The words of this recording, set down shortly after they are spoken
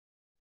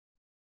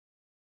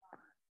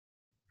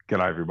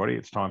G'day, everybody.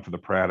 It's time for the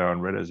Proudo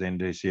and Redders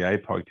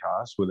NDCA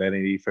podcast. Without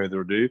any further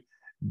ado,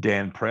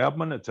 Dan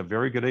Proudman. It's a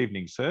very good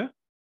evening, sir.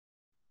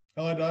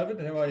 Hello,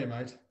 David. How are you,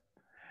 mate?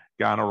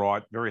 Going all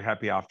right. Very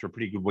happy after a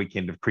pretty good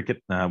weekend of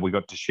cricket. We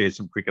got to share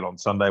some cricket on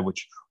Sunday,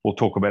 which we'll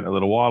talk about in a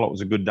little while. It was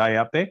a good day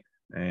out there.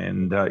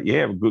 And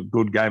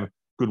good game,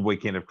 good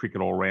weekend of cricket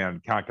all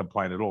round. Can't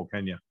complain at all,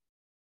 can you?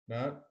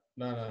 No,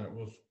 it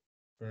was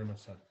very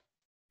much so.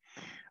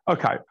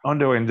 Okay, on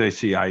to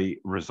NDCA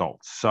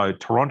results. So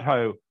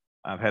Toronto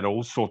had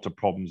all sorts of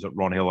problems at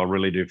Ron Hill. I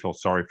really do feel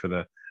sorry for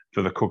the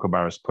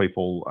Kookaburras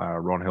people.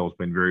 Ron Hill's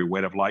been very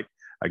wet of late.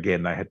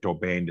 Again, they had to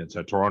abandon.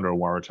 So Toronto and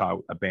Waratah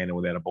abandoned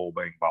without a ball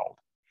being bowled.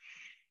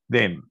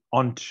 Then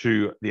on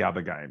to the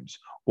other games.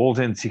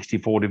 Wallsend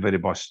 64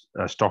 defeated by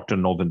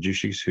Stockton Northern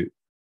Districts,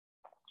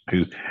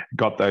 who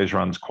got those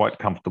runs quite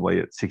comfortably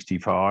at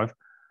 65.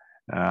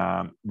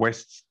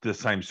 West, the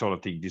same sort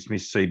of thing,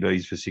 dismissed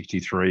CBs for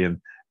 63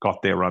 and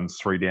got their runs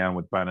 3 down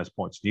with bonus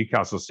points.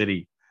 Newcastle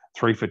City,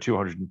 3 for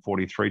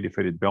 243,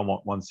 defeated Belmont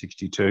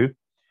 162.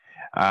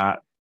 The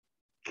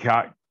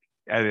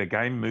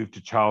game moved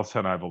to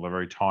Charlestown Oval, the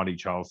very tiny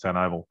Charlestown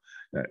Oval.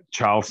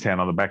 Charlestown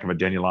on the back of a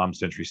Daniel Arms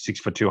century, 6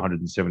 for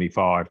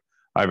 275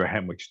 over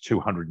Hamwick's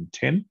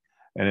 210.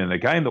 And in a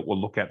game that we'll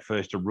look at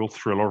first, a real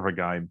thriller of a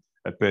game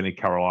at Burnie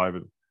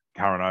Curran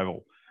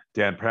Oval.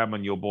 Dan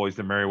Proudman, your boys,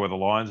 the Merewether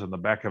Lions, on the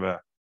back of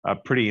a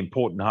pretty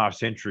important half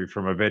century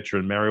from a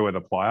veteran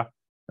Merewether player.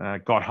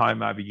 Got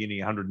home over Uni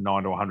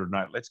 109 to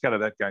 108. Let's go to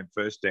that game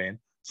first, Dan.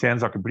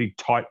 Sounds like a pretty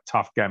tight,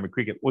 tough game of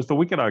cricket. Was the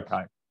wicket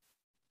okay?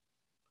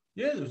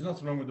 Yeah, there was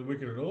nothing wrong with the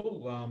wicket at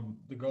all.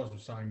 The guys were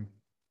saying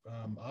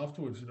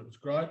afterwards that it was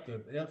great.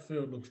 The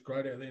outfield looks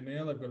great out there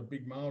now. They've got a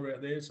big mower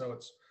out there, so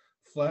it's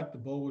flat. The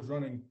ball was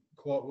running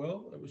quite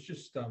well. It was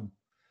just, to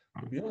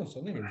be honest,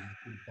 I think it was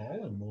good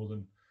bowling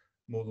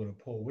more than a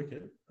poor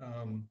wicket.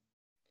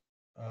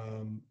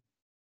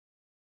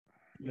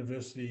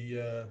 University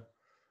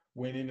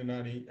went in and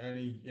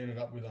only ended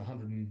up with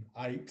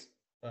 108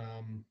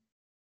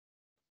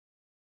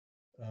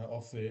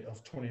 off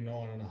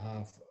 29 and a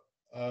half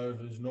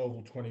overs.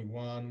 Norval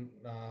 21,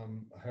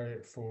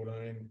 Harriet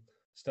 14,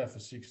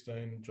 Stafford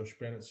 16, Josh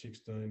Bennett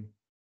 16,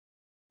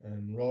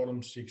 and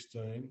Rodham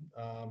 16.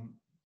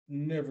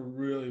 Never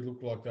really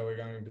looked like they were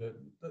going to.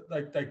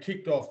 They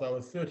kicked off. They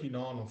were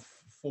 39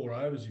 off 4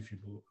 overs, if you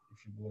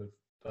believe,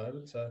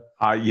 David. So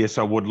yes,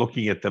 I would.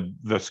 Looking at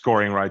the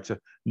scoring rates,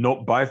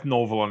 both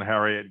Norval and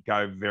Harriet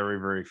go very,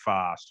 very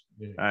fast,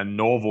 and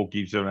Norval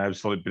gives them an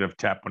absolute bit of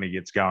tap when he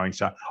gets going.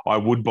 So I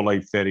would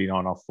believe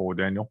 39 off 4,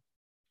 Daniel.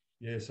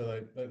 Yeah,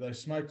 so they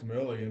smoked them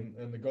early,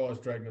 and the guys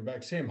dragging them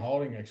back. Sam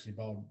Holding actually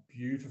bowled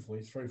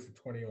beautifully, 3 for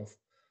 20 off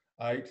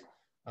 8.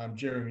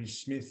 Jeremy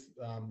Smith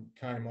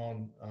came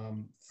on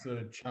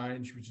third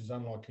change, which is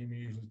unlike him. He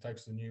usually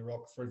takes the new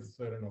rock, 3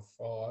 for 13 off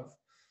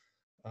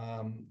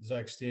 5.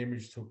 Zach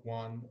Stambridge took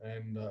 1,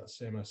 and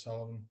Sam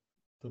O'Sullivan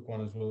took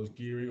 1 as well as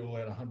Geary, all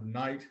out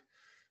 108.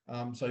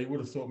 So you would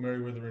have thought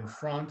Merewether in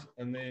front,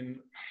 and then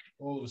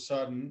all of a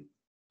sudden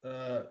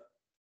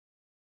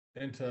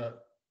enter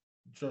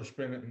Josh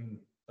Bennett and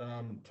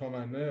Tom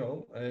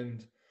O'Neill,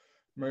 and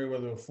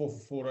Merewether were 4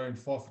 for 14,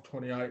 5 for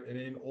 28, and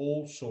in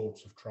all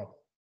sorts of trouble.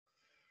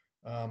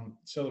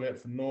 Celebrate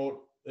for naught,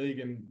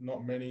 Egan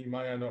not many,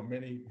 Mayo not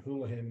many,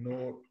 Houlihan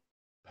naught,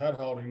 Pat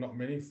Holding not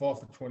many, 5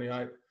 for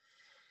 28.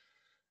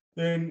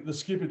 Then the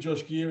skipper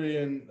Josh Geary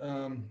and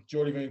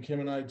Geordie Van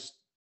Kemenade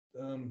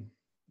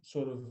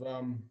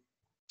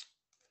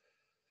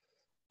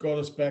got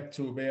us back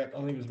to about, I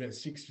think it was about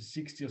 6 for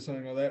 60 or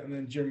something like that. And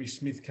then Jeremy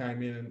Smith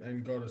came in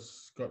and got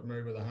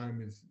Merewether home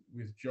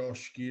with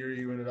Josh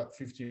Geary, who ended up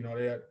 50 not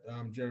out,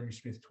 Jeremy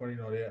Smith 20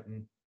 not out,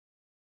 and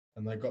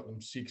they got them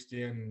 6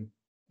 down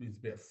with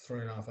about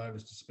 3.5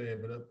 overs to spare.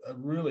 But a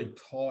really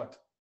tight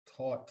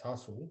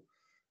tussle.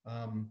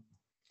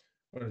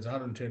 When it's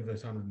 110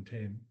 versus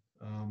 110.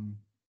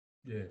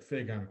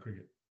 Fair game of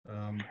cricket.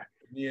 In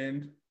the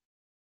end,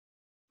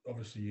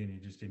 obviously Uni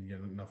just didn't get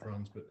enough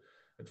runs, but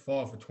at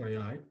 5 for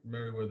 28,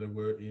 Merewether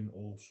were in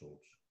all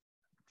sorts.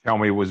 Tell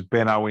me, was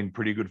Benno in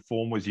pretty good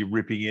form? Was he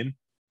ripping in?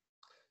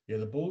 Yeah,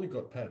 the ball he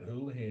got, Pat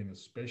Houlihan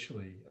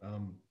especially,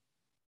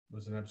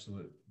 was an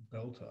absolute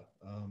belter.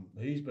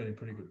 He's been in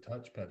pretty good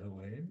touch, Pat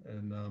Houlihan,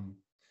 and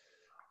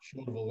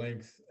short of a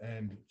length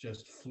and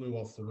just flew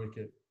off the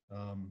wicket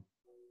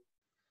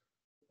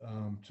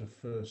to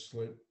first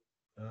slip.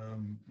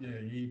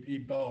 He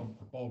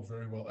bowled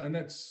very well, and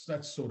that's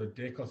sort of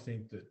deck I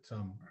think that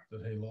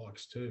he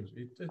likes too.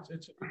 It's a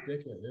good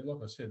deck out there.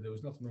 Like I said, there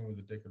was nothing wrong with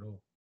the deck at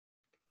all.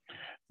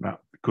 No,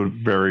 good,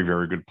 very,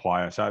 very good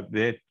player. So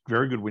they're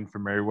very good win for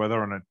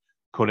Merewether, and it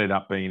could end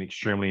up being an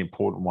extremely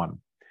important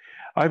one.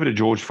 Over to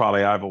George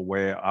Farley Oval,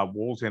 where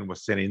Wallsend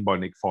was sent in by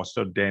Nick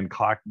Foster. Dan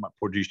Clark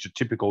produced a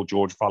typical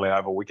George Farley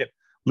Oval wicket.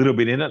 Little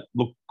bit in it,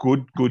 looked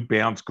good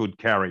bounce, good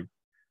carry,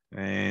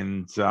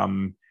 and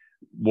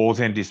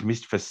Wallsend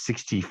dismissed for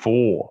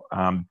 64.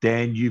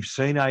 Dan, you've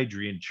seen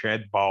Adrian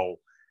Chad bowl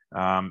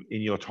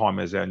in your time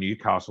as our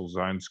Newcastle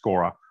zone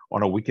scorer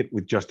on a wicket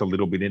with just a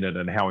little bit in it,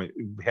 and how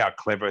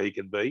clever he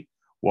can be.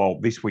 Well,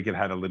 this week it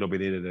had a little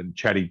bit in it, and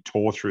Chatty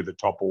tore through the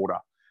top order,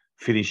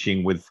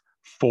 finishing with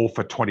 4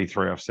 for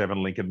 23 off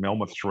 7. Lincoln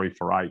Melmoth 3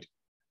 for 8.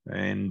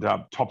 And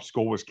top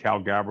score was Cal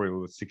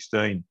Gabriel with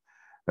 16.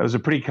 That was a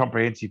pretty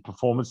comprehensive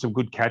performance, some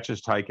good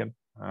catches taken.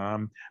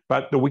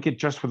 But the wicket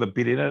just with a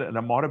bit in it, and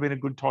it might have been a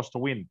good toss to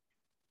win.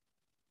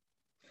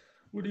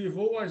 Would he have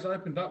always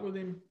opened up with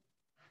him,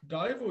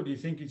 Dave, or do you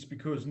think it's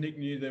because Nick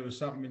knew there was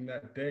something in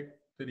that deck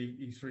that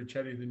he threw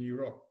Chatty the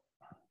new rock?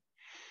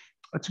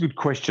 That's a good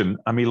question.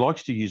 He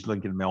likes to use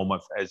Lincoln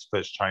Melmoth as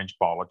first change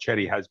bowler.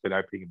 Chatty has been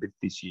opening a bit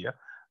this year,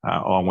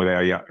 along with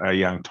our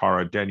young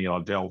Tyro, Daniel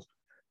Adele.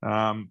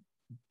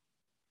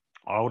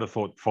 I would have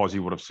thought Fozzie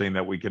would have seen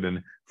that wicket,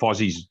 and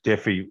Fozzie's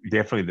definitely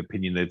the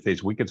opinion that if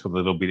there's wickets with a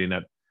little bit in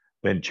it,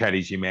 then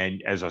Chatty's your man.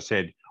 As I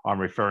said, I'm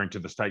referring to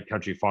the State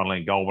Country final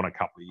in Goulburn a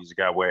couple of years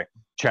ago where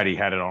Chatty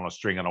had it on a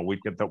string on a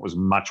wicket that was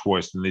much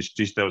worse than this.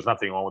 Just there was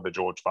nothing wrong with the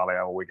George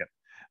Faleau wicket.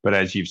 But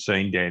as you've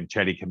seen, Dan,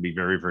 Chatty can be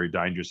very, very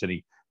dangerous,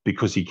 and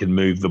because he can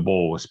move the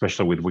ball,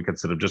 especially with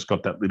wickets that have just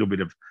got that little bit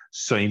of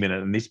seam in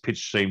it. And this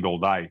pitch seamed all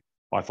day.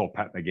 I thought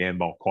Pat McGann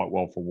bowled quite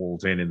well for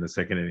Wallsend in the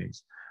second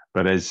innings.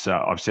 But as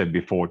I've said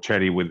before,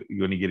 Chatty, when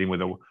you get in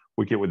with a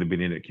wicket with a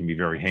bit in it, can be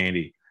very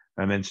handy.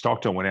 And then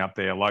Stockton went out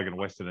there. Logan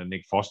Weston and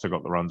Nick Foster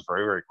got the runs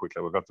very, very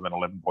quickly. We got them in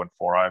 11.4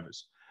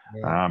 overs.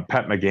 Yeah.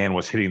 Pat McGann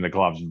was hitting the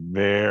gloves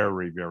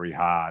very, very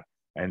hard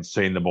and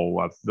seeing the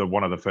ball.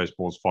 One of the first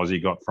balls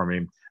Fozzie got from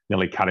him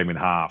nearly cut him in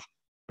half.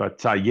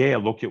 But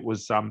look, it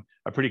was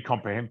a pretty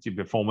comprehensive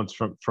performance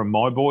from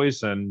my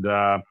boys. And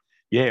the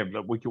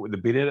wicket with a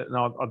bit in it. And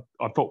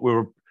I thought we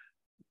were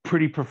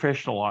pretty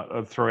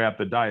professional throughout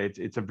the day.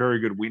 It's a very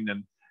good win.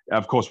 And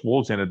of course,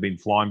 Wallsend had been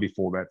flying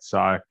before that.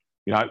 So,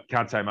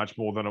 can't say much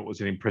more than it was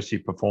an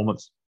impressive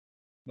performance.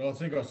 Well, I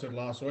think I said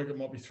last week it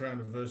might be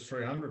 300 versus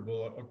 300.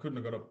 Well, I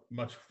couldn't have got it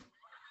much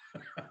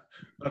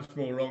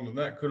more wrong than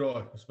that, could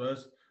I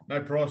suppose?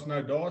 No price,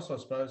 no dice, I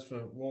suppose, for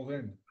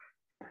Wallsend.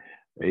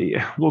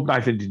 Yeah, look,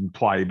 Nathan didn't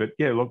play, but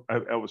it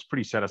was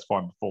pretty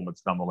satisfying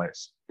performance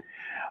nonetheless.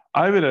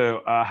 Over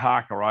to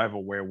Harker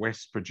Oval, where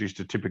West produced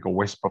a typical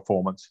West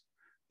performance,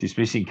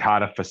 dismissing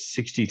Carter for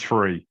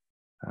 63.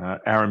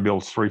 Aaron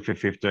Mills 3 for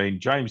 15.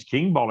 James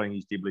King bowling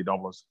his dibbly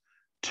dobblers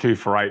 2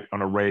 for 8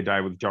 on a rare day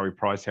with Joey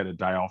Price had a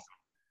day off,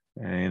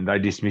 and they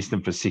dismissed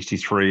him for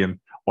 63. And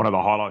one of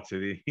the highlights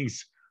of the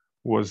innings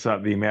was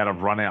the amount of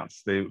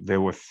runouts. There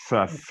were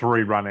 3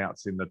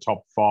 runouts in the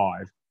top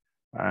 5.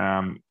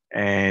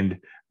 And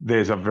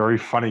there's a very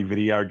funny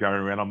video going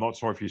around. I'm not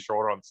sure if you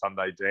saw it on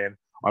Sunday, Dan.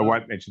 I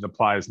won't mention the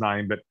player's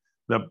name, but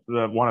the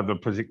one of the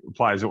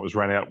players that was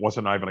run out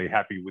wasn't overly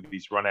happy with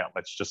his run out.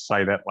 Let's just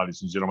say that,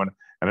 ladies and gentlemen,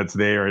 and it's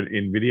there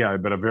in video.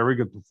 But a very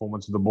good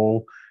performance of the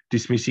ball,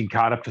 dismissing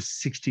Carter for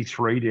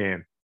 63,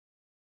 Dan.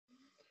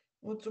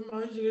 Well, it's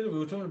amazing. We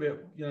were talking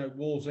about,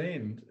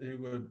 Wallsend, who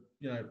were,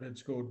 had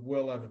scored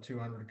well over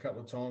 200 a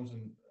couple of times,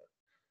 and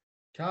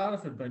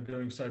Cardiff had been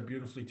doing so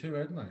beautifully too,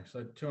 hadn't they?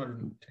 So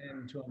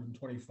 210,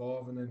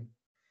 225, and then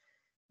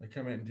they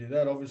come out and do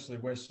that. Obviously,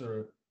 West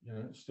are,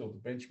 still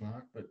the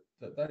benchmark, but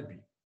they'd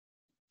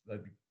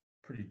be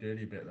pretty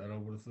dirty about that. I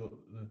would have thought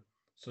the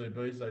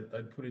CBs,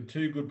 they'd put in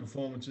 2 good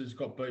performances,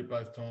 got beat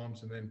both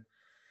times, and then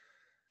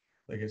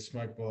they get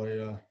smoked by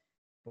the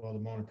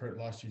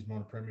last year's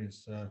minor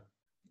premiers. So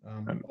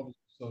obviously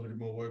still a bit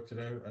more work to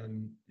do,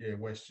 and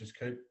West just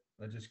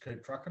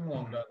keep trucking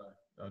along, don't they?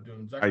 They're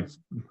doing exactly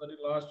what they did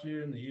last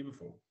year and the year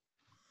before.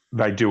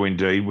 They do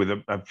indeed, with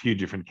a few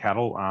different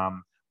cattle.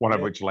 One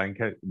of which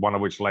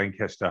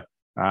Lancaster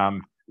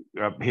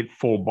hit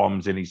 4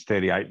 bombs in his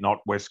 38 knot.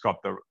 West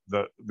got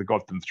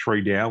got them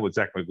 3 down with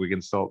Zach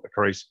McGuigan still at the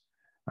crease.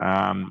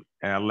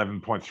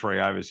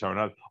 11.3 overs,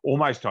 so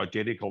almost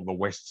identical, the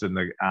Wests and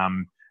the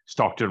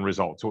Stockton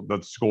results.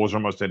 The scores are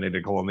almost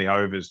identical and the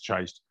overs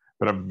chased,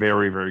 but a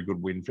very, very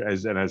good win.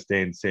 As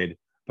Dan said,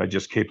 they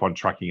just keep on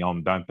trucking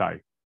on, don't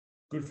they?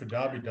 Good for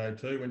Derby Day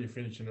too, when you're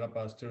finishing it up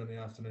past 2 in the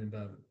afternoon,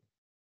 David.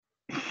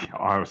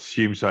 I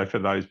assume so, for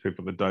those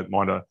people that don't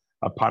mind a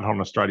punt on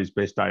Australia's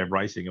best day of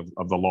racing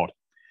of the lot.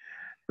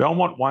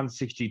 Belmont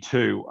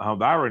 162.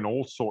 They were in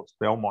all sorts,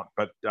 Belmont,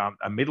 but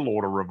a middle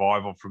order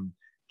revival from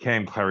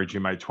Cam Claridge, who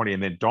made 20,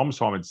 and then Dom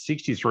Simon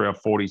 63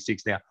 of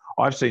 46. Now,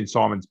 I've seen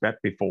Simon's bat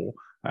before,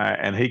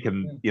 and he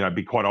can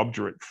be quite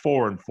obdurate.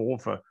 4 and 4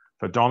 for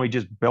Dom. He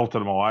just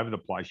belted them all over the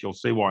place. You'll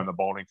see why in the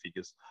bowling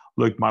figures.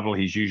 Luke Muddle,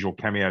 his usual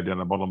cameo down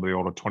the bottom of the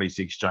order,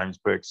 26. James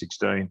Burke,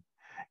 16.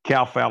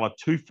 Cal Fowler,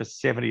 2 for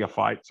 70 off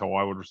 8. So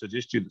I would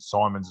suggest to you that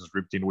Simons has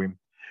ripped into him.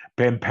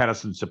 Ben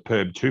Patterson,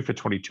 superb, 2 for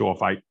 22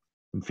 off 8.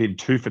 And Finn,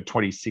 2 for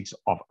 26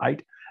 off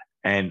 8.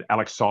 And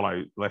Alex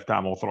Solo, left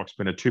arm orthodox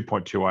spinner,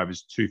 2.2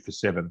 overs, 2 for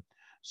 7.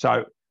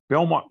 So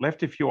Belmont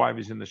left a few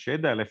overs in the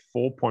shed. They left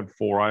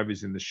 4.4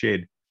 overs in the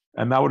shed.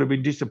 And they would have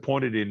been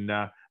disappointed in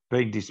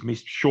being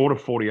dismissed short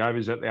of 40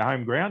 overs at their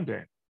home ground,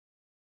 Dan.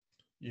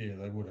 Yeah,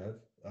 they would have.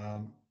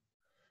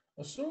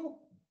 I saw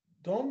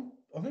Dom,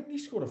 I think he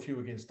scored a few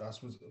against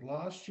us. Was it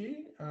last year?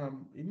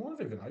 He might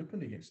have even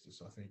opened against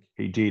us, I think.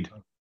 He did.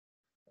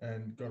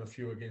 And got a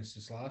few against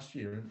us last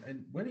year.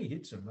 And when he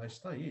hits them, they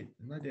stay in.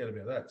 And no doubt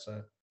about that.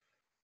 So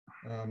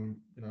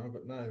I've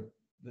got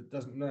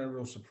no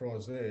real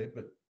surprise there.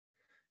 But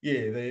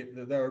yeah, they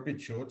were a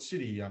bit short.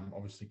 City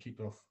obviously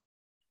kicked off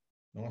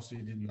nicely,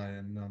 didn't they?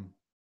 And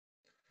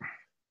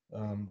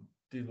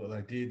did what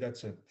they did.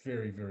 That's a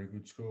very, very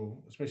good score,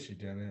 especially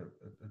down there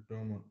at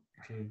Belmont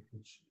too,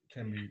 which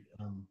can be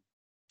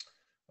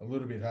a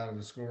little bit harder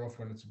to score off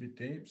when it's a bit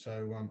damp.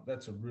 So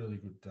that's a really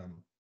good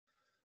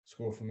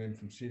score from them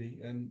from City.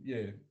 And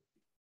yeah,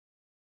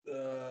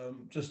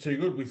 just too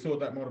good. We thought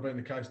that might have been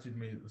the case, didn't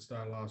we, at the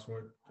start of last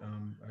week?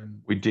 And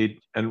we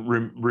did. And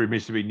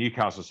remiss to be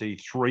Newcastle City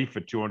 3 for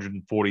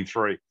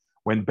 243.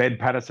 When Ben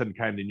Patterson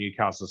came to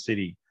Newcastle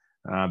City,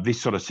 this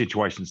sort of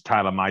situation's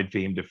tailor-made for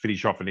him to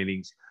finish off an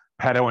innings.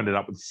 Pato ended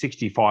up with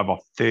 65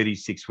 off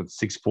 36 with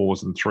 6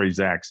 fours and 3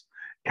 zacks.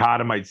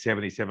 Carter made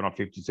 77 off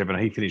 57.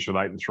 He finished with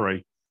 8 and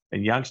 3.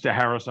 And youngster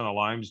Harrison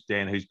Alomes,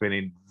 Dan, who's been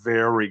in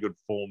very good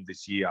form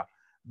this year,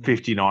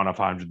 59 off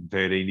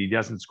 113. He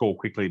doesn't score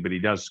quickly, but he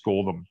does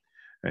score them.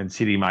 And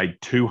City made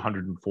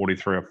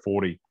 243 off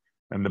 40.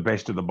 And the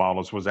best of the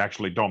bowlers was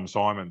actually Dom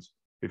Simons,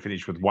 who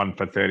finished with 1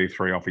 for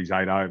 33 off his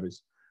 8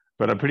 overs.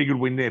 But a pretty good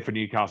win there for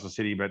Newcastle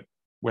City. But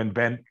when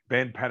Ben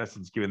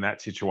Patterson's given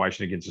that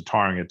situation against a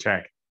tiring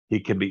attack, he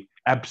can be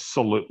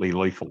absolutely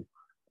lethal.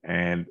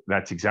 And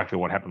that's exactly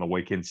what happened the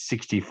weekend.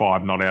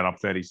 65 not out of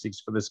 36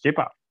 for the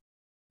skipper.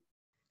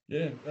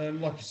 Yeah, and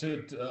like you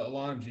said,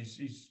 Alarms,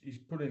 he's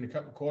put in a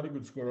couple quite a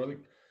good score. I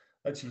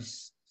think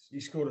he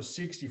scored a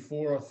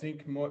 64, I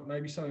think,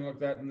 maybe something like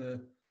that in the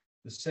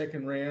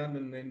second round,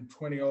 and then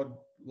 20 odd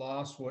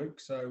last week.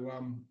 So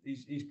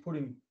he's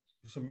putting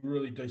some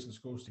really decent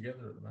scores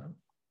together at the moment.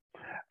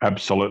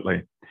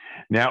 Absolutely.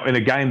 Now, in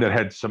a game that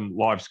had some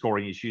live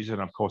scoring issues,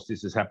 and of course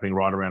this is happening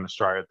right around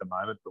Australia at the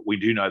moment, but we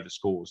do know the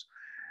scores.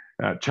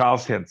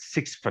 Charlestown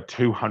 6 for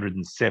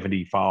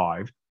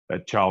 275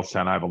 at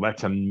Charlestown Oval.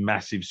 That's a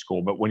massive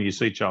score. But when you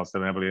see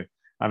Charlestown Oval, you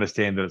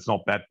understand that it's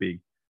not that big.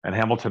 And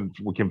Hamilton,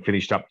 we can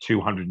finished up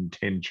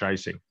 210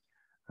 chasing.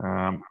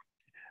 An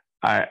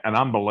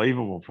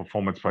unbelievable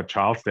performance by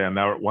Charlestown.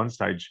 They were at one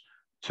stage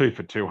 2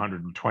 for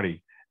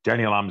 220.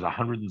 Daniel Arms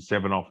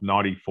 107 off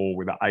 94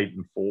 with an 8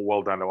 and 4.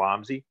 Well done to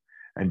Armsy.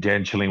 And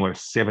Dan Chilling with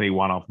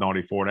 71 off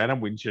 94. And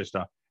Adam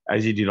Winchester,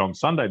 as he did on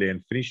Sunday,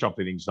 Dan finished off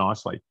innings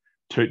nicely.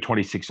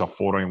 26 off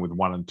 14 with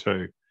 1 and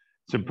 2.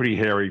 Some pretty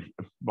hairy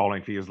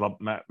bowling figures.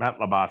 Matt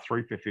Labar,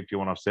 3 for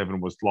 51 off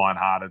 7, was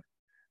line-hearted.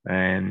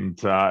 And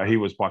he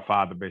was by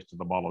far the best of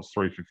the bowlers,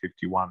 3 for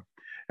 51.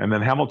 And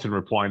then Hamilton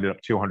replying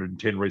up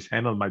 210. Reece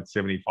Hanlon made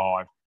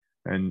 75.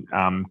 And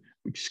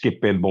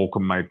Skip Ben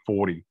Balcombe made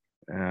 40.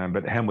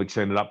 But Hamwicks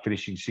ended up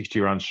finishing 60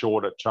 runs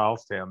short at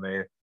Charlestown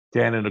there,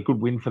 down in a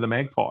good win for the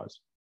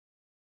Magpies.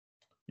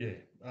 Yeah,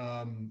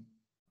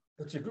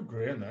 it's a good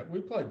ground, that.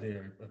 We played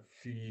there a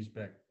few years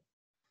back,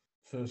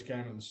 first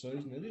game of the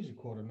season. It is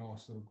quite a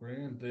nice little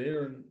ground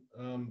there. And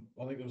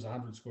I think there was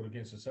 100 scored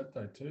against us that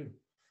day too.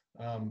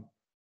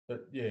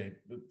 But yeah,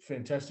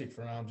 fantastic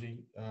for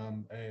Armsy.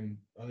 And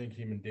I think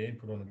him and Dan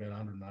put on about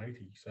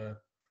 180. So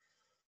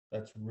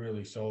that's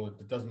really solid.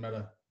 It doesn't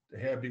matter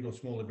how big or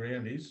small the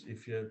ground is.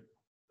 If you're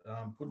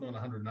putting on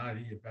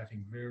 180, you're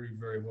batting very,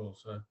 very well.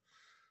 So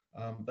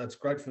that's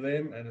great for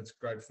them, and it's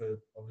great for,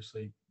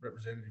 obviously,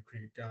 representative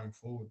cricket going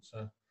forward.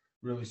 So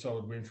really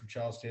solid win from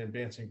Charlestown,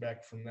 bouncing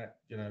back from that,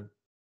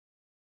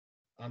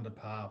 under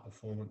par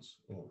performance,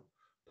 or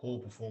poor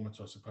performance,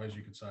 I suppose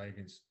you could say,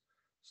 against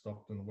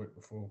Stockton the week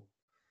before.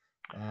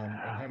 And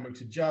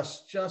Hamwicks are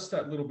just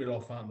that little bit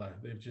off, aren't they?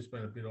 They've just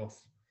been a bit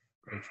off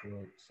each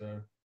week.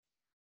 So,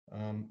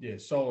 yeah,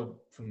 solid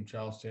from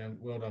Charlestown.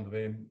 Well done to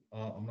them.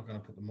 I'm not going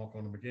to put the mock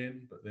on them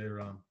again, but they're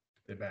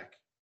back.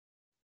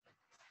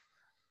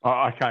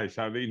 Oh, okay,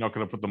 so you're not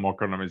going to put the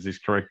mock on them. Is this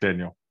correct,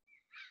 Daniel?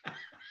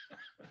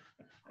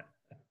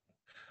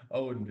 I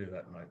wouldn't do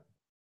that, mate.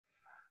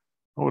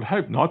 I would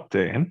hope not,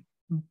 Dan.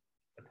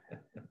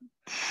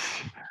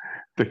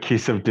 The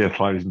kiss of death,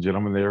 ladies and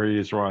gentlemen. There he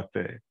is right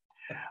there.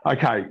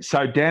 Okay,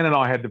 so Dan and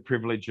I had the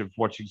privilege of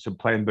watching some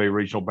Plan B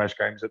regional bash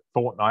games at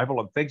Thornton Oval,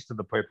 and thanks to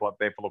the people up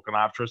there for looking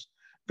after us.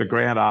 The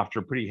ground, after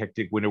a pretty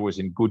hectic winter, was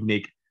in good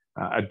nick.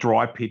 A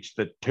dry pitch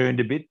that turned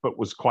a bit, but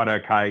was quite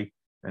okay.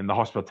 And the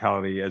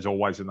hospitality, as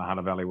always, in the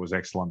Hunter Valley was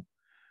excellent.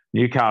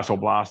 Newcastle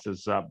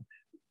Blasters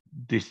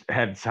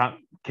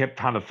kept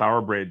Hunter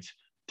Thoroughbreds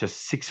to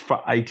 6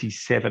 for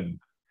 87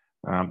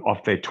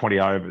 off their 20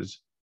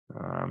 overs.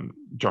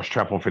 Josh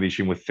Chappell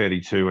finishing with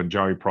 32 and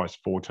Joey Price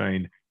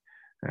 14.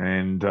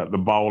 And the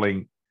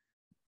bowling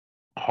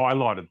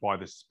highlighted by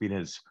the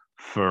spinners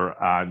for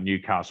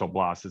Newcastle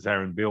Blasters.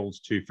 Aaron Bills,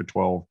 2 for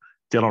 12.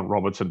 Dylan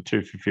Robertson,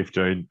 2 for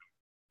 15.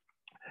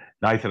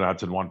 Nathan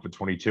Hudson, 1 for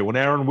 22. And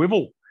Aaron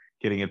Wivell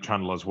getting a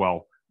trundle as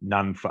well.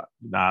 None for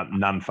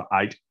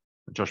 8.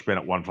 Josh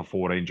Bennett, 1 for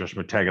 14. Josh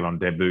McTaggart on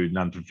debut,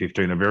 none for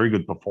 15. A very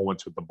good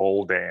performance with the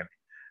ball, Dan.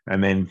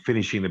 And then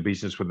finishing the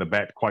business with the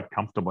bat quite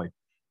comfortably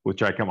with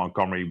Jacob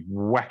Montgomery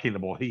whacking the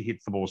ball. He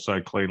hits the ball so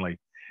cleanly.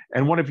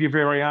 And one of your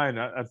very own,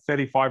 a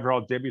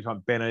 35-year-old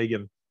debutant, Ben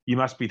Egan, you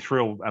must be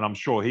thrilled. And I'm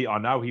sure I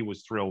know he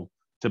was thrilled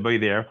to be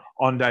there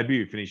on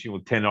debut, finishing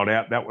with 10 not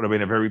out. That would have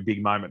been a very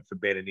big moment for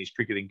Ben in his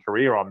cricketing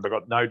career. I've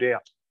got no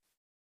doubt.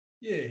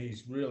 Yeah,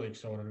 he's really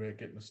excited about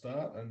getting the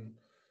start, and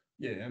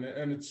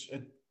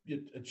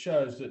it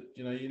shows that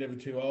you're never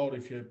too old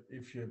if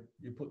you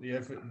put the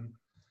effort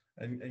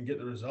and get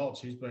the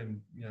results. He's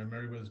been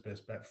Merriweather's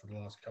best bat for the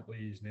last couple of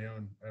years now,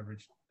 and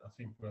averaged I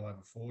think well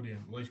over 40,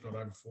 and at least got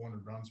over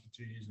 400 runs for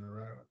 2 years in a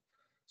row.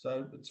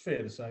 So it's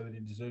fair to say that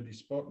he deserved his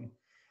spot, and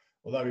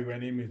although he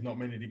went in with not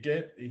many to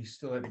get, he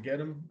still had to get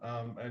them,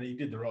 and he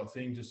did the right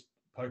thing, just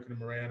poking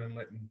him around and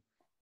letting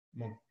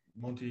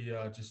Monty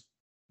just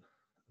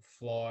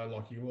fly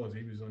like he was.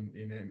 He was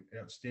in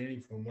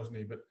outstanding form, wasn't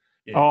he? But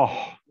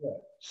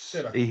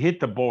he hit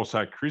the ball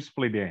so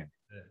crisply, Dan.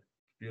 Yeah,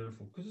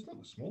 beautiful. Because it's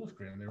not the smallest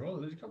ground there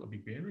either. There's a couple of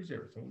big boundaries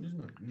there, I thought,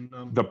 isn't it?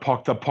 And, the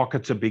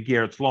pockets are big.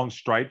 Yeah, it's long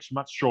straight. It's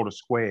much shorter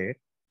square,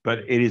 but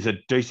it is a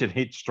decent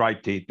hit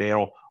straight to hit there.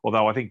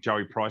 Although I think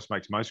Joey Price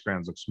makes most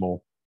grounds look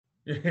small.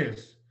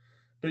 Yes.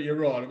 But you're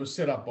right. It was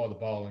set up by the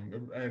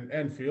bowling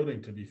and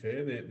fielding, to be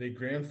fair. Their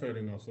ground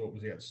fielding, I thought,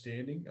 was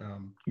outstanding.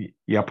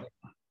 Yep.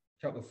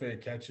 Couple of fair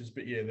catches,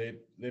 but yeah,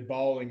 their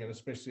bowling, and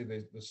especially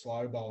the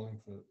slow bowling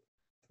for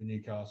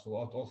Newcastle.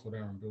 I thought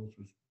Aaron Bills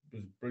was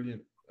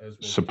brilliant as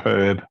well.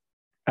 Superb,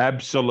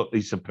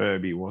 absolutely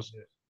superb. He was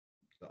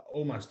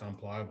almost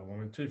unplayable. I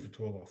mean, 2 for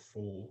 12 off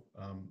 4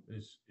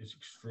 is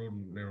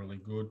extraordinarily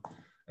good.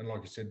 And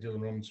like I said,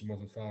 Dylan Robinson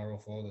wasn't far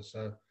off either.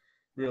 So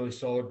really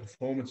solid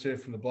performance there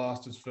from the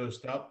Blasters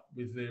first up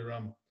with their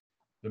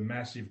the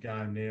massive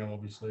game now,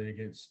 obviously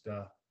against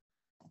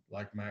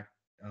Lake Mac.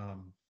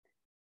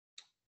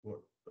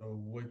 A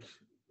week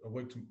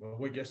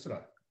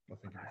yesterday, I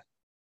think it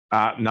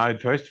is. No,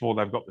 first of all,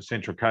 they've got the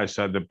Central Coast.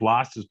 So the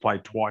Blasters play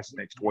twice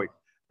next week.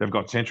 They've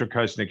got Central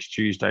Coast next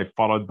Tuesday,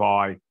 followed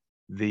by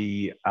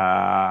the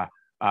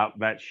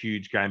that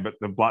huge game. But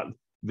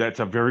that's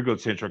a very good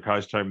Central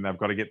Coast team, and they've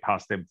got to get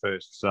past them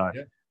first. So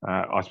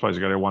I suppose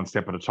they've got to go one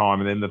step at a time.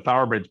 And then the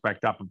Thoroughbreds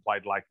backed up and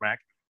played Lake Mac.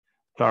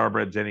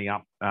 Thoroughbreds ending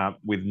up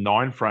with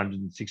 9 for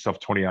 106 off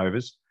 20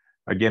 overs.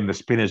 Again, the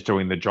spinners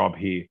doing the job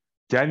here.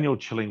 Daniel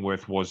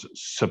Chillingworth was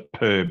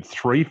superb,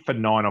 3 for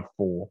 9 off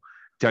 4.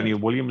 Daniel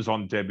Williams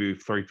on debut,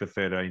 3 for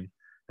 13.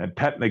 And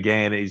Pat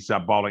McGann is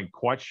bowling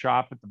quite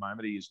sharp at the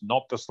moment. He is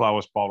not the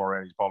slowest bowler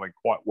around. He's bowling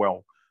quite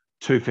well,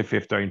 2 for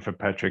 15 for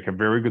Patrick. A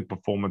very good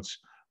performance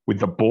with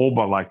the ball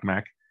by Lake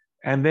Mac.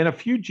 And then a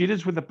few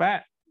jitters with the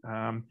bat.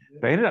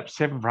 They ended up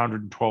 7 for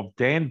 112.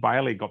 Dan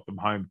Bailey got them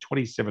home,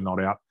 27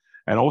 not out.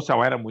 And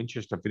also Adam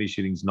Winchester finished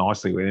innings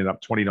nicely. We ended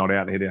up 20 not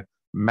out and hit a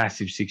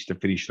massive 6 to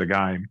finish the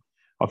game.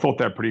 I thought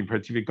they were pretty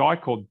impressive. A guy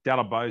called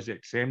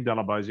Dalabozek, Sam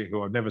Dalabozek,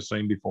 who I've never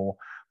seen before,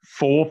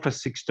 4 for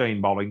 16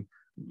 bowling,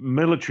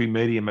 military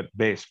medium at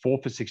best, 4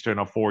 for 16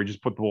 off 4. He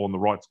just put the ball in the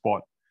right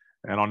spot.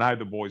 And I know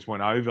the boys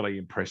weren't overly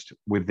impressed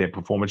with their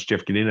performance.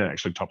 Jeff Gadina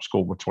actually top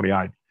scored with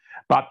 28.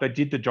 But they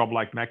did the job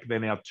like Mac. They're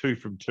now 2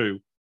 from 2.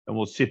 And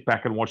we'll sit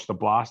back and watch the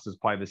Blasters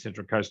play the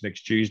Central Coast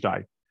next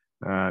Tuesday.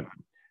 With,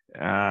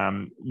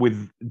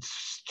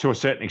 to a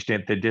certain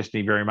extent, their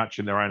destiny very much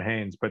in their own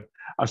hands, but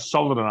a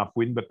solid enough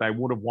win. But they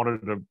would have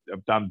wanted to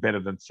have done better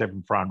than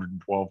 7 for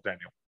 112,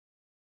 Daniel.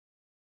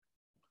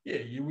 Yeah,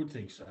 you would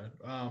think so.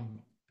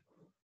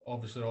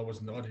 Obviously, I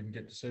didn't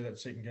get to see that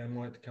second game.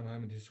 I had to come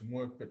home and do some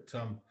work, but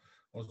I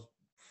was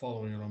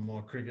following it on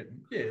my cricket.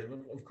 Yeah,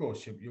 of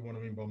course, you want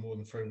to win by more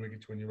than 3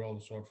 wickets when you roll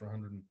the side for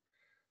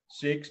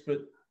 106.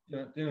 But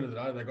at the end of the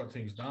day, they got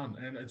things done,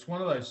 and it's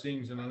one of those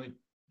things. And I think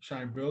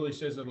Shane Burley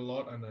says it a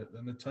lot, and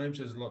the team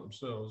says it a lot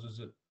themselves, is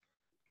that,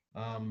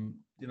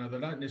 they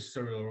don't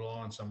necessarily rely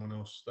on someone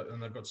else,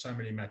 and they've got so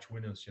many match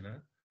winners,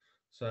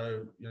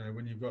 So,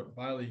 when you've got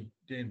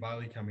Dan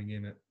Bailey coming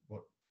in at,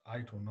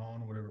 8 or 9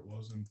 or whatever it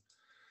was, and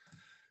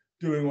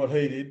doing what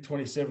he did,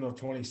 27 or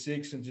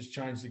 26, and just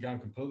changed the game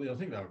completely. I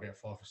think they were about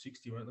 5 for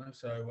 60, weren't they?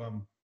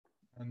 So,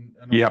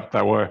 Yep,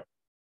 they were.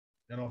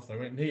 And off they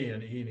went.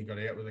 And he got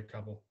out with a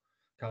couple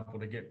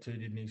to get to,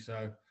 didn't he?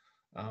 So,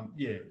 a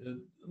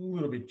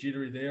little bit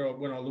jittery there.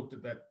 When I looked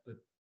at that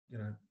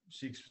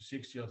 6 for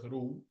 60, I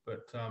thought,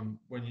 but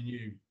when you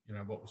knew,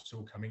 what was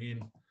still coming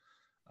in,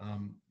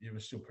 you were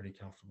still pretty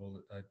comfortable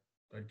that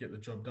they'd get the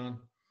job done.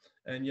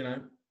 And,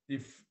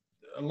 if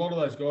a lot of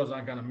those guys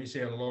aren't going to miss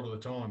out a lot of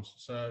the times.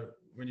 So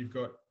when you've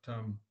got,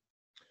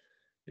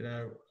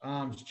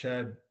 Arms,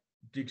 Chad,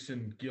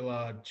 Dixon,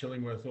 Gillard,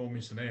 Chillingworth all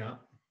missing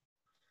out,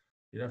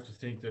 you'd have to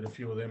think that a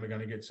few of them are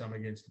going to get some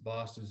against the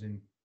Blasters in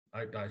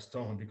 8 days'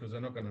 time, because they're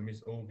not going to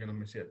miss out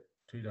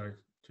 2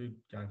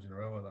 games in a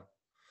row, are they?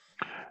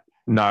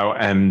 No,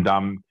 and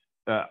on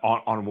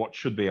what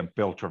should be a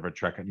belter of a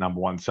track at number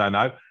 1. So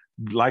no,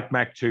 Lake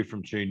Mac 2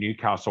 from 2,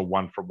 Newcastle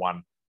 1 from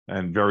 1,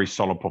 and very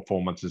solid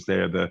performances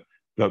there.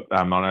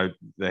 I know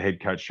the head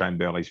coach Shane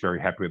Burley is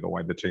very happy with the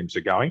way the teams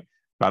are going,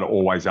 but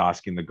always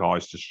asking the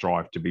guys to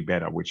strive to be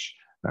better, which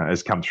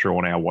has come through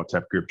on our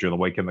WhatsApp group during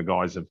the week, and the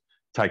guys have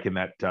taken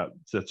that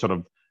sort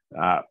of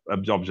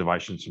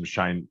observations from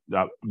Shane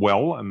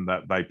well, and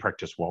that they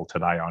practice well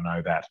today. I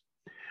know that.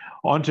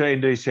 On to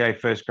NDCA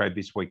first grade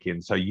this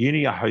weekend. So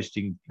Uni are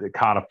hosting the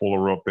Carter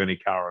Fulleroo at Bernie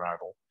Carron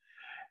Oval.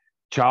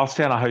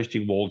 Charlestown are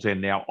hosting Wallsend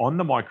now on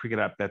the My Cricket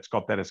app. That's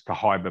got that as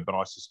Cahaiba, but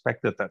I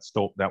suspect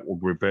that will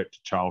revert to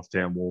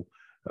Charlestown. We'll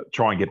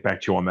try and get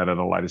back to you on that at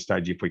a later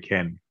stage if we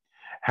can.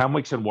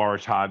 Hamlicks and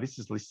Waratah. This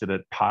is listed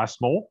at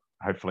Passmore.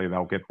 Hopefully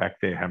they'll get back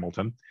there,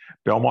 Hamilton.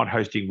 Belmont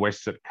hosting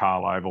West at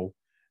Carl Oval.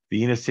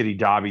 The Inner City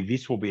Derby.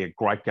 This will be a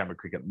great game of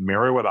cricket.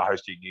 Merriweather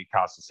hosting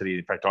Newcastle City.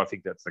 In fact, I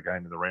think that's the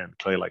game of the round,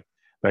 clearly,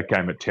 that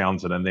game at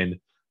Townsend. And then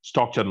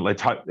Stockton,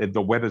 let's hope.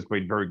 The weather's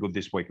been very good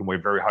this week, and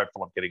we're very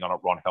hopeful of getting on at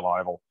Ron Hill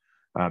Oval.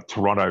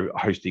 Toronto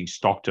hosting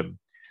Stockton.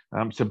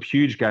 Some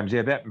huge games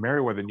there. That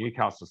Merriweather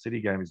Newcastle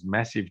City game is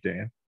massive,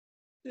 Dan.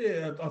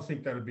 Yeah, I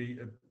think that'd be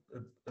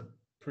a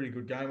pretty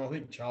good game. I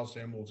think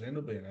Charlestown Wallsend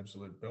will be an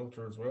absolute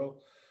belter as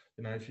well.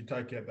 You know, if you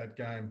take out that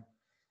game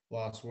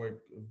last week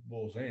of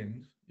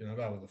Wallsend, you know,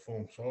 they were the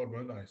form side,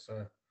 weren't they?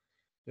 So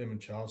them and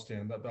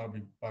Charlestown, they'll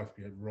be both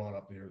be right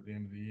up there at the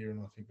end of the year, and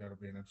I think that'll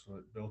be an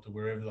absolute belter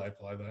wherever they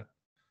play that.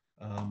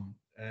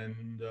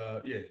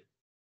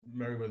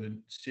 Merriweather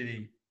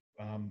City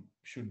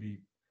should be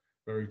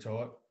very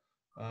tight,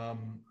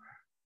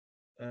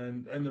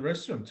 and the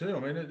rest of them too. I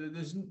mean,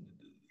 there's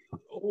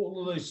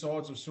all of these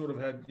sides have sort of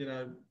had, you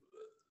know,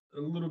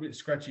 a little bit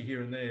scratchy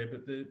here and there,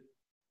 but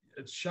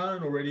it's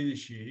shown already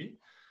this year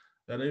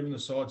that even the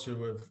sides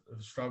who have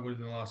struggled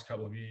in the last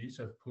couple of years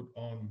have put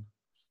on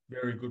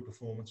very good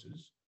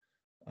performances.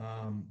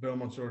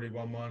 Belmont's already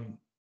won one.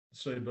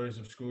 CBs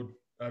have scored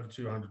over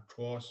 200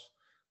 twice.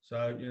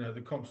 So, you know,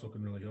 the comp's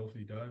looking really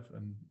healthy, Dave,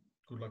 and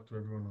good luck to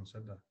everyone on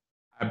Saturday.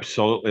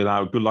 Absolutely.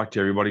 No, good luck to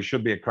everybody.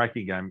 Should be a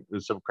cracking game.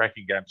 There's some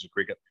cracking games of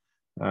cricket.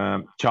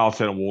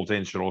 Charlestown and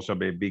Wallsend should also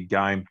be a big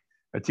game.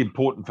 It's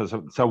important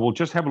so we'll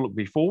just have a look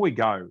before we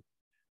go.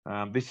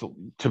 This,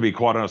 to be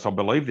quite honest, I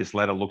believe this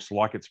ladder looks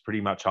like it's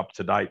pretty much up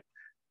to date.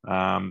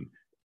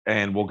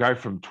 And we'll go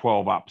from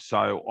 12 up.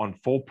 So on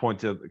 4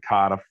 points at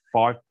Carter,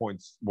 5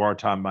 points,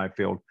 Waratah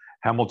Mayfield,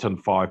 Hamilton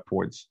 5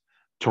 points,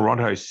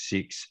 Toronto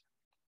 6,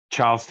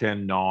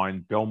 Charlestown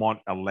 9, Belmont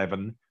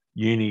 11,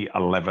 Uni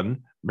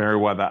 11,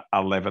 Merriweather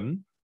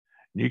 11,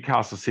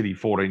 Newcastle City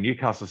 14.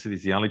 Newcastle City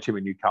is the only team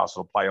in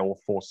Newcastle to play all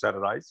 4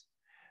 Saturdays.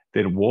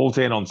 Then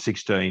Wallsend on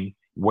 16,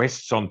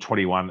 West's on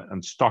 21,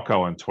 and Stocko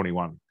on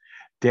 21.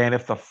 Dan,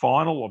 if the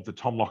final of the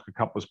Tom Locker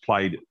Cup was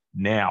played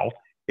now,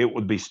 it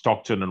would be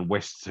Stockton and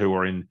West who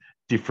are in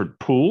different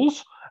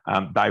pools.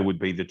 They would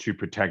be the 2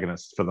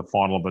 protagonists for the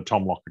final of the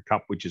Tom Locker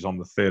Cup, which is on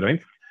the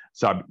 13th.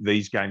 So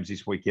these games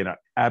this weekend are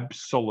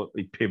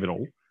absolutely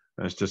pivotal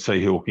as to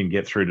see who can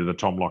get through to the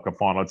Tom Locker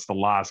final. It's the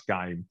last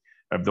game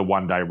of the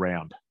one-day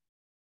round.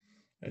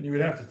 And you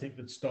would have to think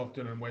that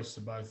Stockton and West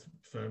are both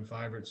firm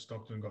favourites.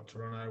 Stockton got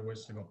Toronto,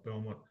 West have got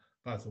Belmont,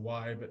 both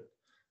away, but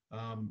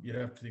you'd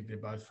have to think they're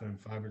both firm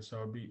favourites.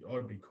 So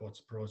I'd be quite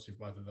surprised if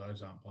both of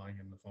those aren't playing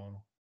in the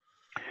final.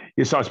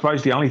 Yes, I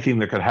suppose the only thing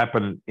that could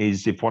happen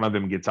is if one of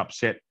them gets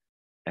upset,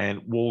 and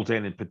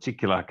Wallsend in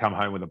particular come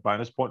home with a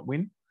bonus point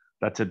win.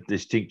 That's a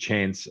distinct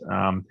chance.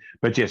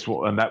 But yes,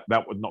 and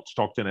that would not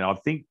Stockton. And I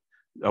think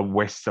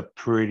Wests are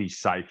pretty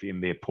safe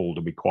in their pool,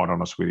 to be quite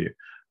honest with you.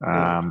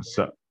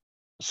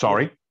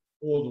 Sorry?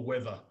 Or the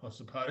weather, I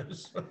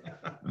suppose.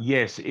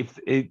 Yes.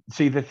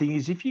 See, the thing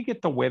is, if you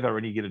get the weather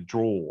and you get a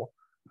draw,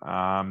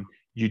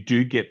 you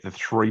do get the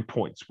 3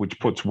 points, which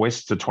puts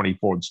West to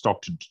 24 and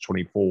Stockton to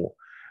 24.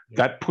 Yeah.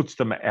 That puts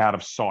them out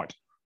of sight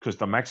because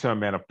the maximum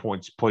amount of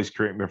points, please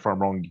correct me if I'm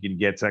wrong, you can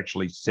get is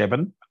actually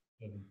 7.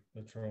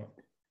 That's right.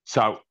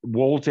 So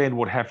Wallsend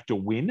would have to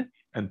win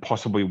and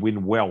possibly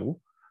win well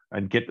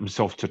and get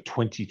themselves to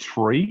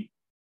 23.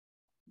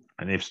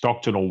 And if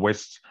Stockton or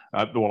West,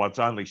 well, it's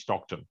only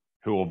Stockton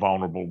who are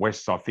vulnerable.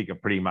 West, I think, are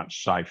pretty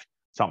much safe.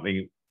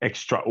 Something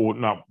extra or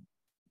no,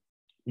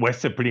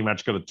 West have pretty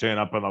much got to turn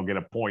up and they'll get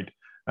a point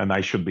and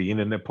they should be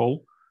in their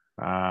pool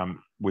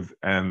with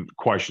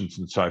quotients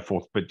and so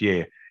forth. But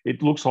yeah,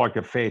 it looks like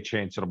a fair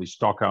chance it'll be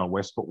Stocko and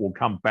West, but we'll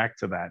come back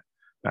to that.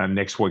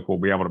 Next week, we'll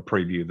be able to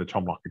preview the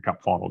Tom Locker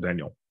Cup final,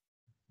 Daniel.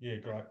 Yeah,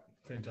 great.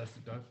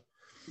 Fantastic, Dave.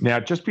 Now,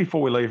 just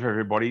before we leave,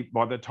 everybody,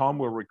 by the time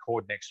we'll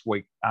record next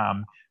week,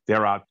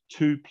 there are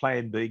 2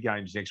 Plan B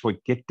games next week.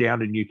 Get down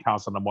to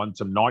Newcastle number 1,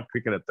 some night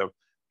cricket at the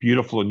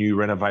beautiful new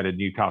renovated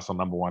Newcastle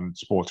number 1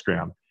 sports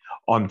ground.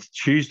 On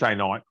Tuesday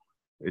night,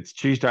 it's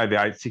Tuesday the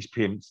 8th, 6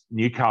 p.m,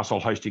 Newcastle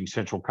hosting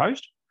Central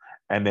Coast.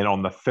 And then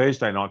on the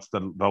Thursday nights,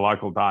 the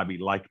local derby,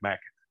 Lake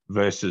Mac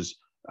versus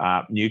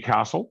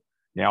Newcastle.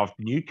 Now, if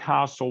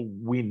Newcastle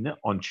win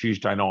on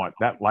Tuesday night,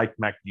 that Lake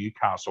Mac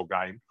Newcastle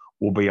game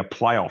will be a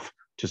playoff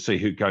to see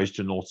who goes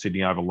to North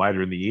Sydney Oval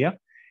later in the year.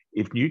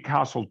 If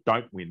Newcastle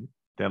don't win,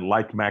 then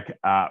Lake Mac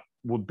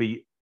would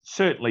be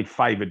certainly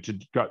favoured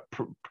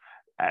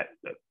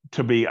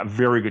to be a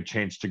very good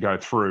chance to go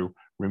through.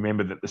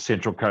 Remember that the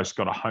Central Coast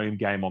got a home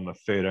game on the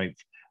 13th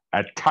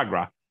at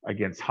Tuggerah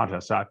against Hunter.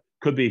 So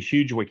could be a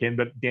huge weekend.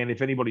 But Dan,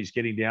 if anybody's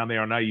getting down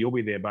there, I know you'll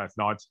be there both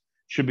nights.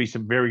 Should be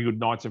some very good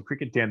nights of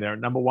cricket down there at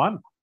number 1.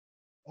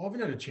 I haven't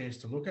had a chance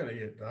to look at it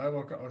yet, Dave.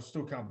 I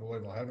still can't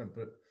believe I haven't,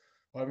 but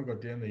I haven't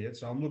got down there yet.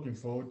 So I'm looking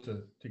forward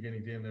to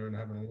getting down there and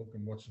having a look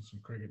and watching some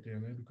cricket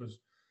down there because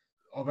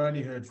I've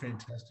only heard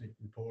fantastic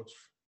reports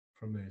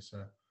from there.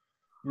 So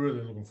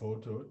Really looking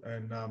forward to it.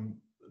 And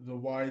the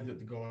way that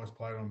the guys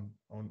played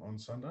on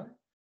Sunday,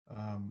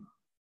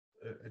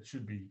 it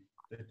should be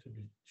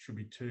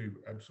two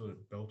absolute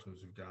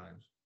belters of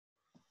games.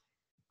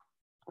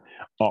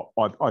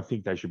 I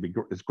think they should be.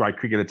 It's great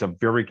cricket. It's a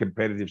very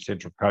competitive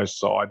Central Coast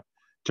side.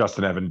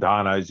 Justin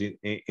Avendano's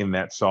in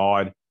that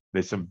side.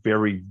 There's some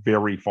very,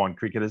 very fine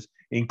cricketers,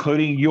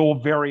 including your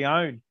very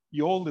own,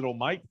 your little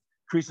mate,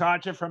 Chris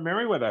Archer from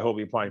Merewether, who'll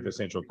be playing for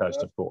Central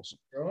Coast, of course.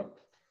 Right.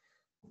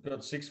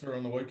 Got 6 for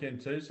on the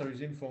weekend too, so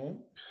he's in form.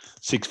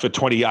 6 for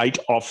 28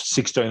 off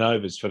 16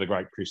 overs for the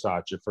great Chris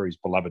Archer for his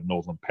beloved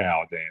Northern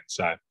Power, Dan.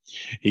 So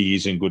he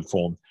is in good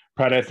form.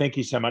 Prado, thank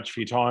you so much for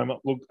your time.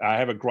 Look,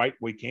 have a great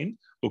weekend.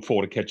 Look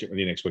forward to catching up with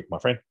you next week, my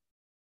friend.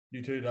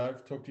 You too, Dave.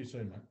 Talk to you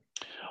soon,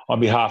 mate. On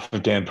behalf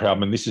of Dan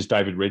Proudman, this is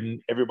David Redden.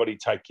 Everybody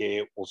take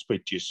care. We'll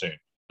speak to you soon.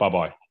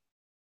 Bye-bye.